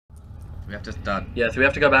We have to start. Yeah, so we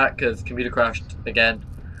have to go back because computer crashed again.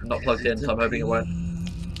 Not plugged in, so I'm hoping it won't.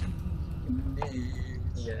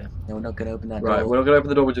 Yeah. No, we're not gonna open that Right, door. we're not gonna open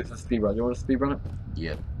the door. We're just gonna speedrun. You want to speedrun it?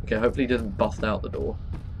 Yep. Okay. Hopefully, he doesn't bust out the door.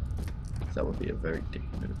 That would be a very dick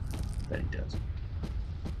move. Bet he does.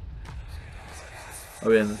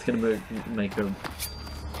 Oh yeah, it's gonna make a.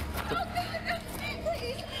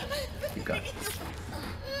 You got it.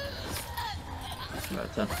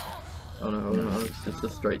 Right, 10. Oh no, it's just a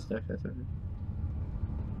straight staircase.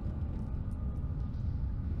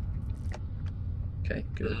 Okay,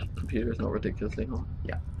 good. Computer is not ridiculously hot.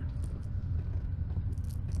 Yeah.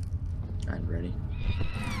 I'm ready.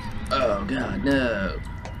 Oh god, no!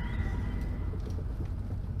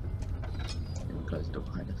 And close the door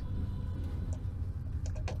behind us.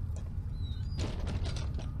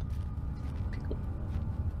 Okay, cool.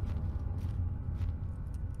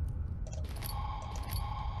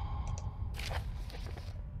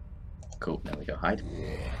 Cool, now we go hide.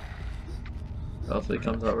 Oh, so he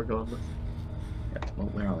comes out regardless. Yeah, well,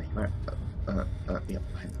 where are we? Where? Yeah,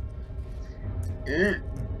 behind them. There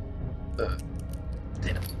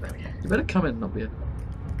we go. You better come in, not be in.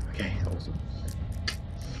 Okay, awesome.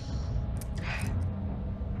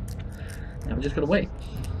 Now we're just gonna wait.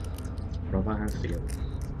 Rub our hands together.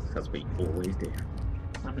 Because we always do.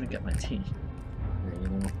 I'm gonna get my tea. No, you're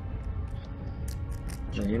not.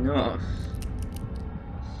 No, you're not.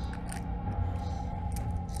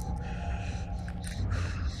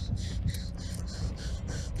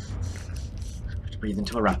 Breathe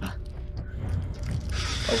into a wrapper.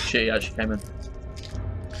 Oh shit, he actually came in.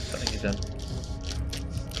 I think he's in.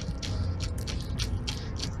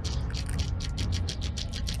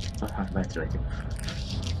 I'm activating.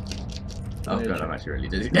 Oh Yeah, god, sure. I'm actually really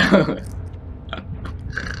dizzy now.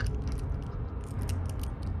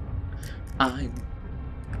 I'm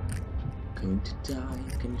going to die.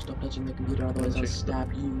 Can you stop touching the computer? Otherwise I'll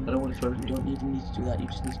stab you. I don't want to throw. You don't need to do that. You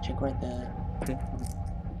just need to check right there. Okay.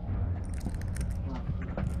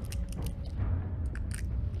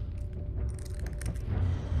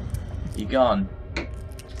 You gone.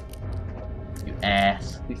 You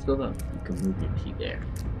ass. He's still there. You can move your feet there.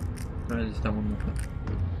 No, I just don't want to.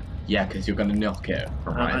 Yeah, because you're gonna knock it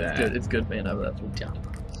from right It's there. good. It's good being over there. You Dumb.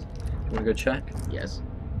 want to go check? Yes.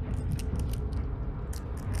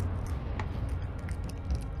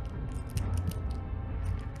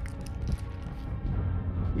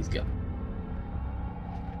 He's gone.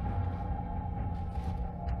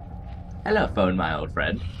 Hello, phone, my old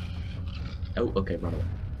friend. Oh, okay, run away.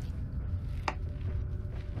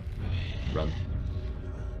 Run.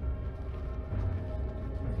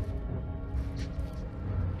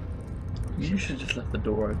 You should just left the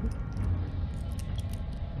door open.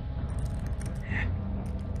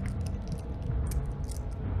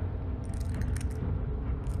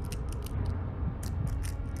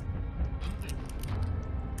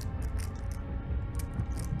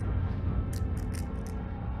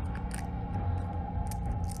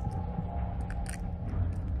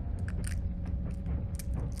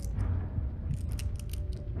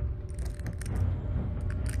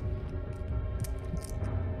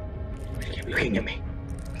 Keep looking at me.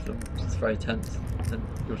 It's very tense. And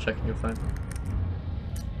you're checking your phone.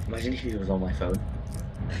 Imagine if he was on my phone.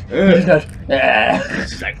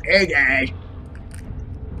 It's like, hey guys.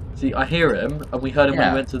 See, I hear him, and we heard him when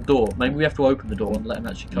Yeah. he went to the door. Maybe we have to open the door and let him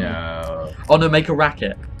actually come in. No. Oh no, make a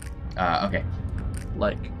racket. Okay.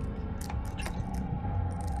 Like,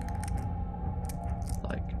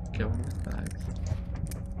 get one of his bags.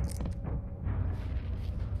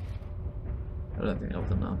 I don't think that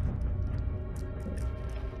was enough.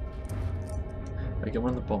 Like, get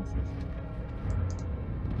one of the boxes.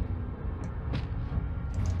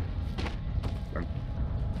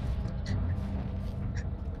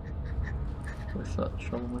 What's that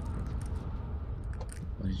trouble with?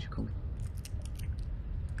 What did you call me?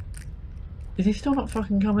 Is he still not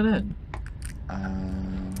fucking coming in?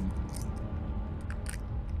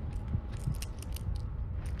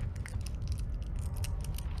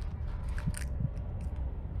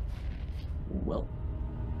 Well.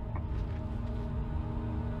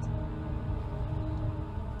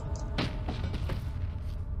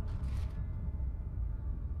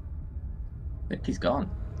 I think he's gone.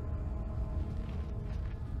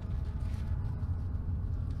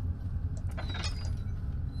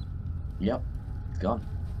 Yep, he's gone.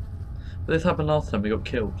 But this happened last time, we got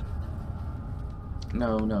killed.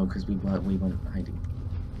 No, because we weren't hiding.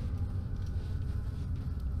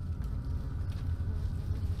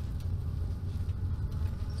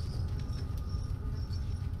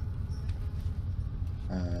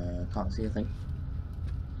 Can't see a thing.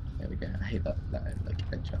 There we go. I hate that it like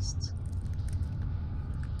adjusts.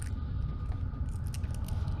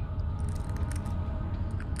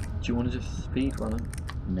 you want to just speed run it?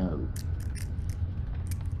 No.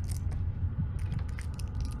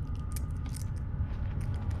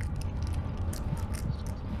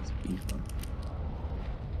 Speed run.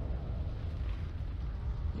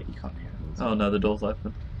 Yeah, you can't hear him. Oh no, the door's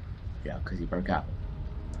open. Yeah, because he broke out.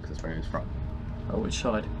 Because that's where he was from. Oh, which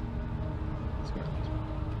side? That's where he was from.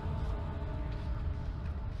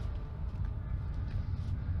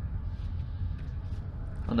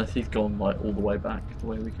 Unless he's gone like all the way back the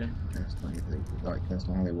way we came. That's not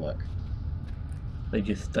how they work. They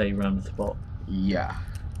just stay around the spot. Yeah.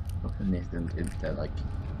 Okay. And if they're like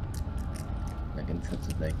in the sense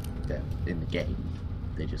of they're in the game,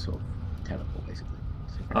 they just sort of teleport basically.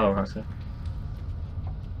 So Oh, right. Okay.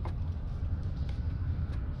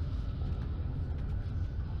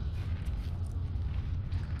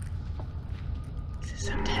 This is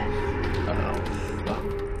so tense. Oh, fuck.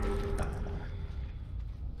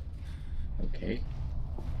 Okay.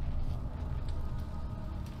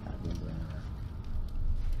 That was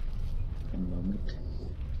a moment.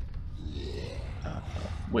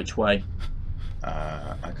 Which way?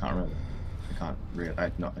 I can't remember. I can't really. I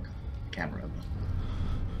can remember.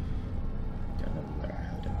 Don't know where I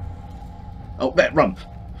heard him. Oh, there! Run!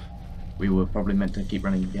 We were probably meant to keep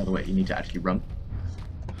running the other way. You need to actually run.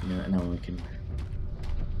 You know, and then we can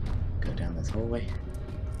go down this hallway,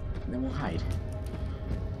 and then we'll hide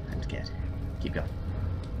and get. Keep going.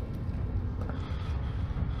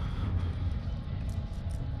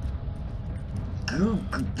 Oh,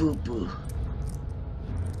 boo boo.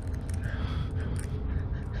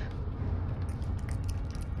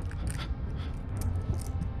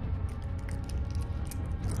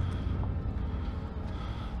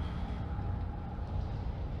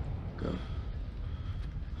 Go.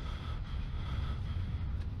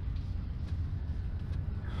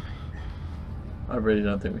 I really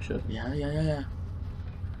don't think we should. Yeah.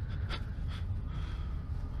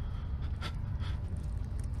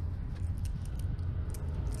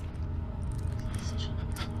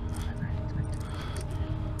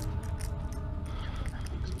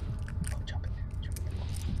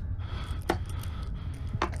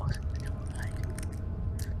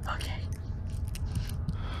 Okay.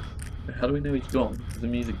 How do we know he's gone? Because the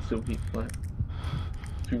music still keeps playing.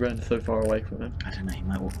 We ran so far away from him. I don't know, he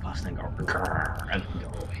might walk past and go grrr, and then go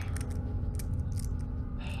away.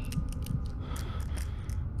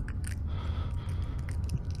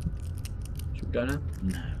 Should we go now?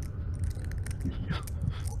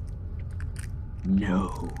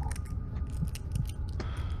 No.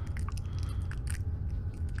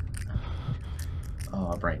 Oh,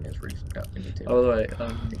 our brain is really fucked up. Oh, wait.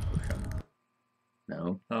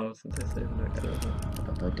 No. Oh, since I saved next to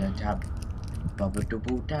it. Tab. Double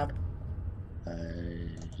tab.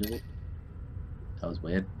 That was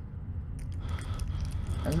weird.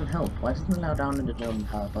 Doesn't help. Why doesn't it allow down into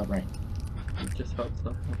power up our brain? It just helps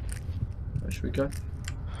that. Where should we go?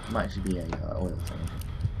 Might actually be a oil thing.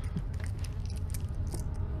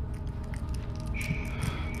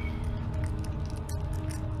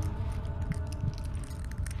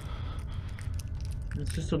 There's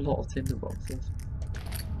just a lot of tinder boxes.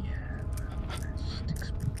 Yeah, let's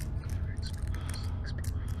explore.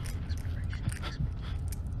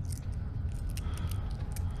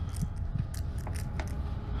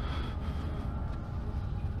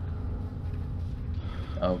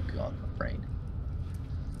 Oh god, my brain.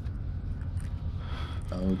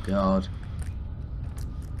 Oh god.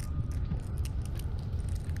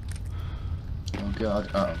 Oh god,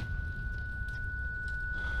 uh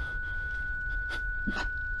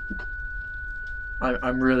oh.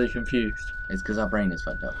 I'm really confused. It's because our brain is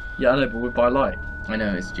fucked up. Yeah, I know, but we're by light. I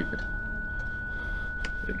know, it's stupid.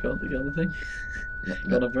 We got the other thing. Look,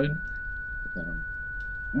 Got a brain.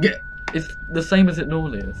 Get. It's the same as it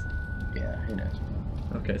normally is. Yeah, who knows?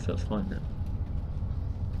 Okay, so it's fine now.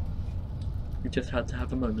 We just had to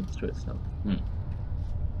have a moment to itself. Okay.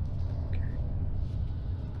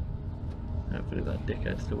 Hopefully that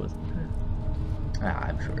dickhead still wasn't there. Ah,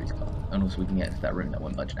 I'm sure he's gone. And also we can get into that room that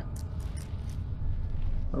won't budge now.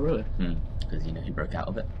 Oh really? Because you know he broke out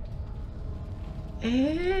of it.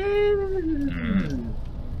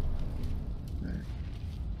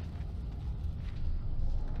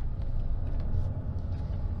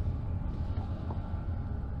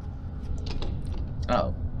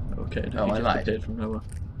 Oh. Okay, Oh, he I just lied. appeared from nowhere.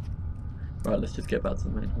 Right, let's just get back to the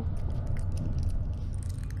main hall.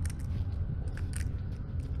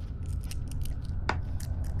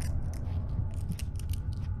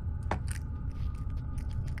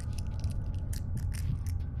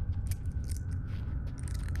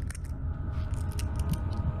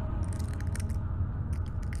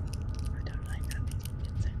 I don't like that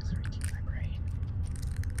sensory.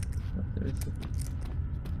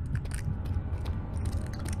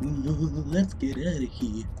 Let's get out of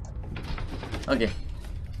here. Okay.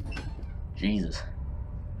 Jesus.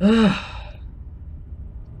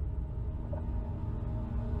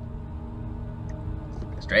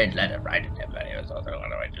 Strange letter, right? It was also on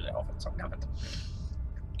the way to the office.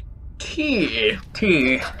 Tea.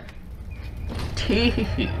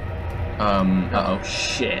 Uh-oh. Oh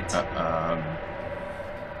shit.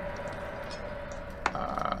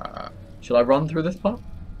 Shall I run through this part?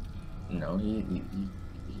 No,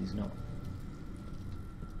 he's not.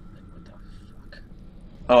 What the fuck?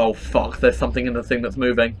 Oh fuck, there's something in the thing that's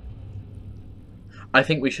moving. I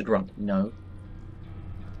think we should run. No.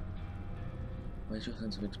 Where's your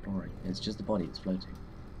sense of exploring? It's just the body, it's floating.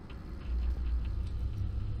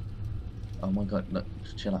 Oh my god, look,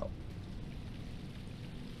 chill out.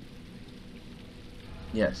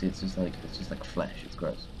 Yeah, see, it's just like flesh, it's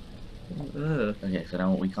gross. Ugh. Okay, so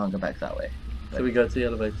now we can't go back that way. So we go to the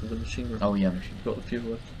elevator, the machine room. Oh yeah, machine. Got the fuel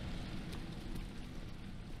left.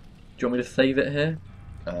 Do you want me to save it here?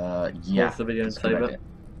 Yeah. Pause the video and save it.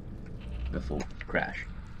 Before crash.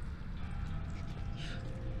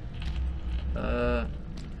 Okay.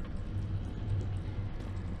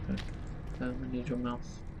 I need your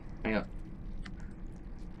mouse. Hang on.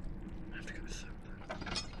 I have to go so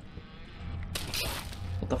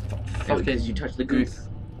What the fuck? Oh, Fucking you touched the goose.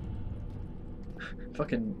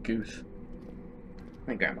 Fucking goose.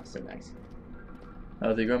 My grandma's so nice.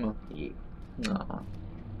 How's your grandma? Yeah. Nah.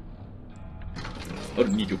 I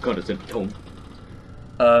don't need your condescending tone.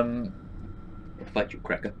 I'll fight you,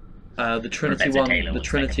 cracker. The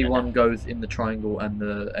Trinity one goes in the triangle, and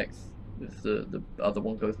the X, the other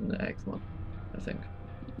one goes in the X one, I think.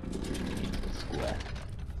 Square.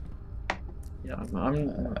 Yeah, I'm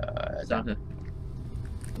down here.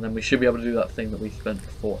 And then we should be able to do that thing that we spent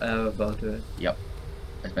forever doing. Yep.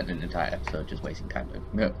 I spent an entire episode just wasting time doing.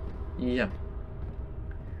 No. Yeah.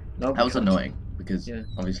 No, that was annoying because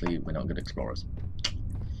obviously we're not good explorers.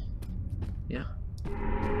 Yeah.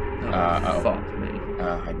 Fuck me.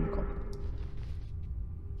 Hide in the corner.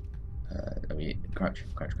 Crouch.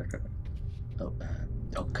 Oh,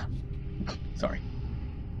 oh god. Sorry.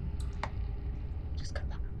 Just cut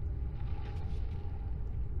that.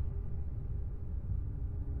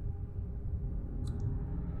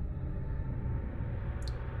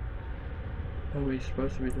 What are we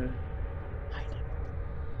supposed to be doing? Hiding.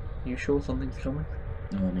 You sure something's coming?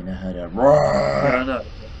 No, I mean I heard a roar. Yeah, I know.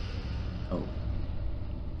 Oh.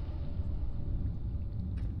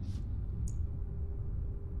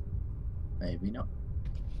 Maybe not.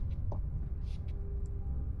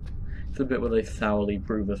 It's a bit where they sourly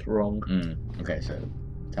prove us wrong. Okay, so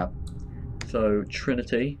tap. So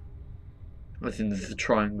Trinity, I think this is a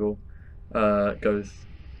triangle, goes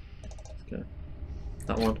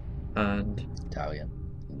that one and Italian.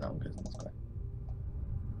 And that one goes in this way.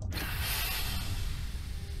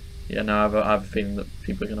 Yeah, now I have a feeling that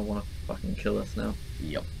people are gonna want to fucking kill us now.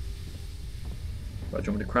 Yep. Right, do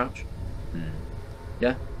you want me to crouch?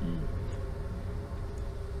 Yeah?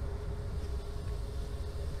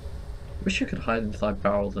 Wish you could hide inside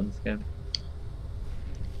barrels in this game.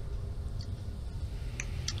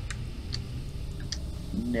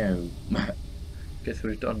 No. Guess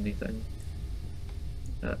we've done anything.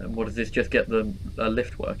 And what does this just get the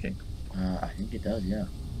lift working? I think it does, yeah.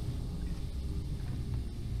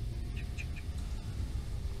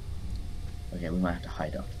 Okay, we might have to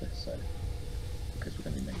hide after this, so because we're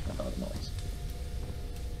going to be making a lot of noise.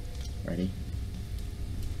 Ready?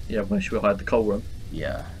 Yeah, where should we hide? The coal room?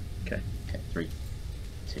 Yeah. Okay. Okay, 3,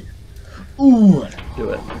 2. Ooh!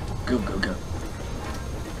 Do it. Go, go, go.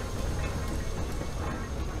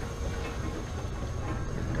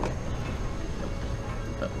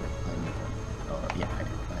 Yeah, I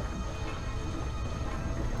did.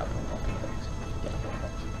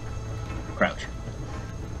 Crouch.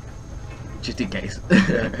 Just in case.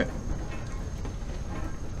 Yeah.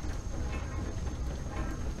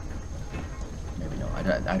 Maybe not.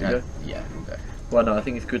 I don't. Yeah, we'll go. Well, no, I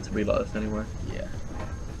think it's good to be like this anyway. Yeah.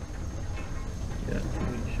 Yeah, I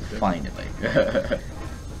think we should go. Finally.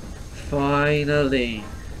 Finally.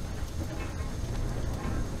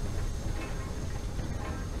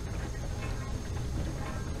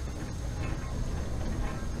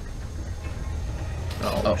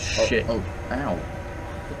 Oh shit. Oh, ow.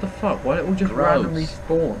 What the fuck? Why did it all just Gross. randomly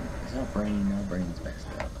spawn? It's our brain's messed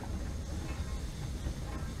up.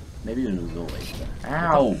 Maybe it was always there.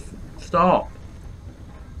 Ow! Stop!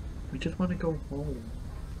 We just want to go home.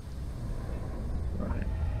 Right.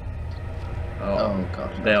 Oh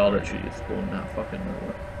god. They are literally just spawned out fucking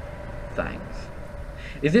nowhere. Thanks.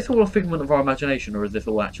 Is this all a figment of our imagination, or is this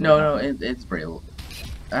all actual? No, it's real.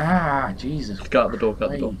 Ah, Jesus. Go out the door, go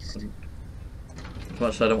out the door. Christ. As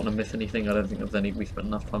much as I don't want to miss anything, I don't think there's any. We spent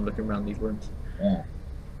enough time looking around these rooms. Yeah.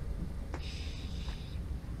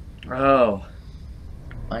 Oh.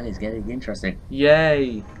 Mine is getting interesting.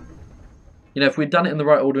 Yay! You know, if we'd done it in the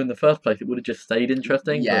right order in the first place, it would have just stayed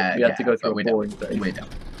interesting. Yeah, but we had to go through a boring phase. We're done.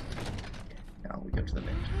 Now we go to the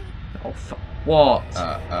lift. Oh fuck! What?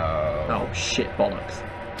 Uh-oh. Oh shit! Bollocks!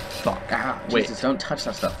 Fuck! Ah, Wait. Jesus, don't touch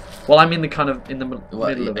that stuff. Well, I'm in the kind of middle of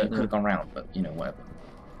It it. could Now. have gone round, but you know, whatever.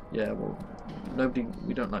 Yeah. Well, nobody.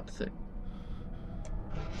 We don't like to see.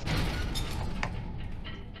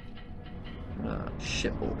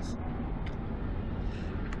 Shitballs.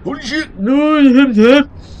 Holy shit! No, I'm there.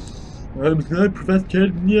 I'm there, Professor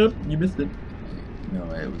Kid. Yep, you missed it. No,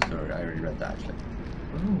 it was already, I already read that actually.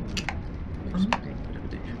 It was a bit of a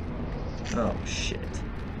ditch. Oh shit.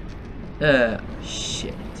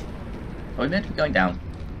 Shit. Are we meant to be going down?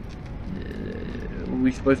 Were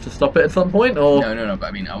we supposed to stop it at some point, or? No, but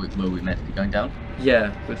I mean, were we meant to be going down?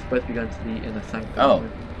 Yeah, we're supposed to be going to the inner sanctum. Oh.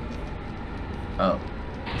 Oh.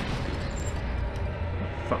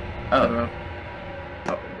 Fuck. Oh. Turn around.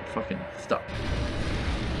 Oh, fucking stop.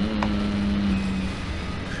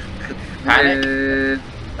 Panic!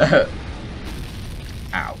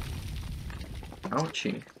 Ow.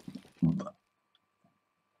 Ouchie.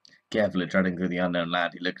 Carefully treading through the unknown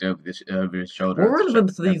land, he looked over his shoulder. What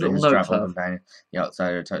relevance do these little his notes travel have? companion, the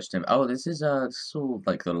outsider, touched him. Oh, this is sort of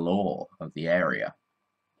like the law of the area.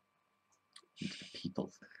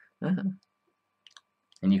 People. Uh-huh.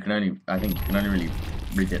 And you can only, I think, you can only really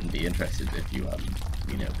read it and be interested if you,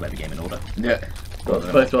 you know, play the game in order. Yeah.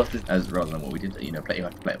 Rather than what we did, you know, you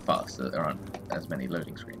have to play it fast, so there aren't as many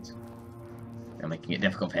loading screens. And making it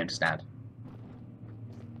difficult for him to stand.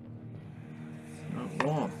 Oh,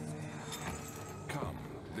 what? Come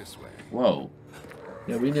this way. Whoa.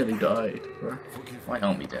 Yeah, we nearly died, bro. Why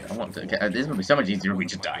aren't we dead? I want to get. This would be so much easier if we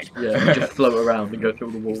just died. Yeah, we just float around and go through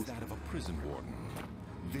all the walls. Is that of a prison warden.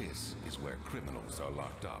 This is where criminals are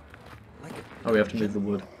locked up. Like Oh, we have to move the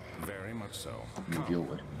wood. very much so. Move your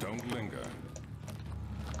wood. Don't linger.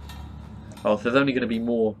 Oh, so there's only going to be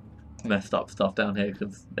more messed up stuff down here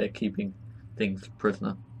because they're keeping things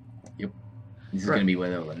prisoner. Yep. This is going to be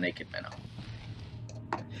where all the naked men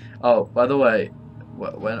are. Oh, by the way,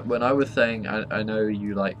 when I was saying I know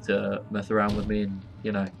you like to mess around with me and,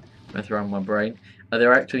 you know, mess around with my brain, are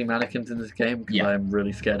there actually mannequins in this game? Because Yeah. I am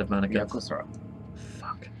really scared of mannequins. Yeah, of course there are.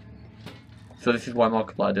 Fuck. So this is why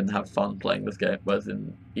Markiplier didn't have fun playing this game, whereas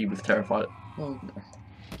he was terrified. Well,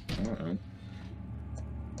 I don't know.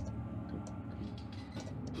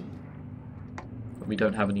 But we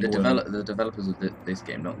don't have any The more. developers of this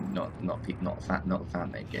game, not the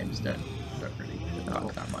fan-made games, don't really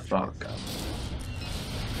develop that much. Fuck.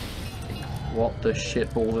 What the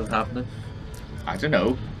shitball is happening? I don't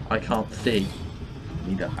know. I can't see.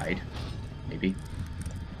 Need to hide, maybe.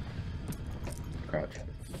 Crouch.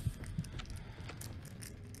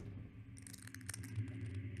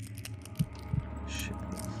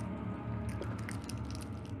 Shitballs.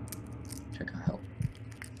 Check out help.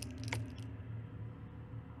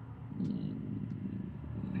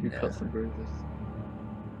 Few cuts and bruises.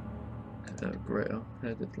 Great up.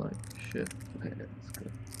 Head is like shit. Okay, that's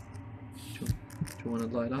good. Do you want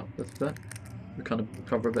to light up this bit? We kind of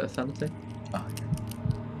recover a bit of sanity. Oh,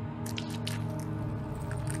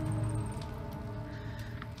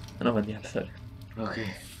 And I'll end the episode. okay.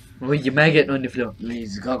 Well, you maggot on the floor.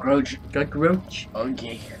 Please, cockroach. Cockroach.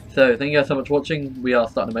 Okay. So, thank you guys so much for watching. We are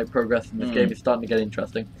starting to make progress in this game. It's starting to get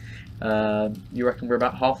interesting. You reckon we're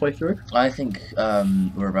about halfway through? I think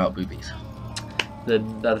we're about boobies.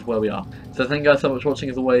 Then that is where we are. So thank you guys so much for watching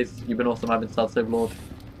as always. You've been awesome. I've been Stardust Overlord.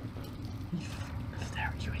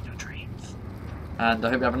 Stare at you in your dreams. And I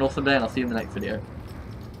hope you have an awesome day and I'll see you in the next video.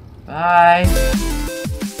 Bye!